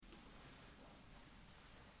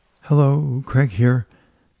Hello, Craig here.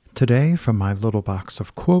 Today, from my little box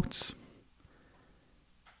of quotes,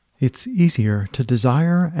 it's easier to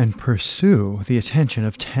desire and pursue the attention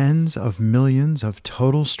of tens of millions of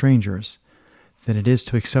total strangers than it is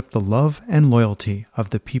to accept the love and loyalty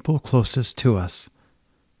of the people closest to us.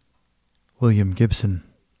 William Gibson.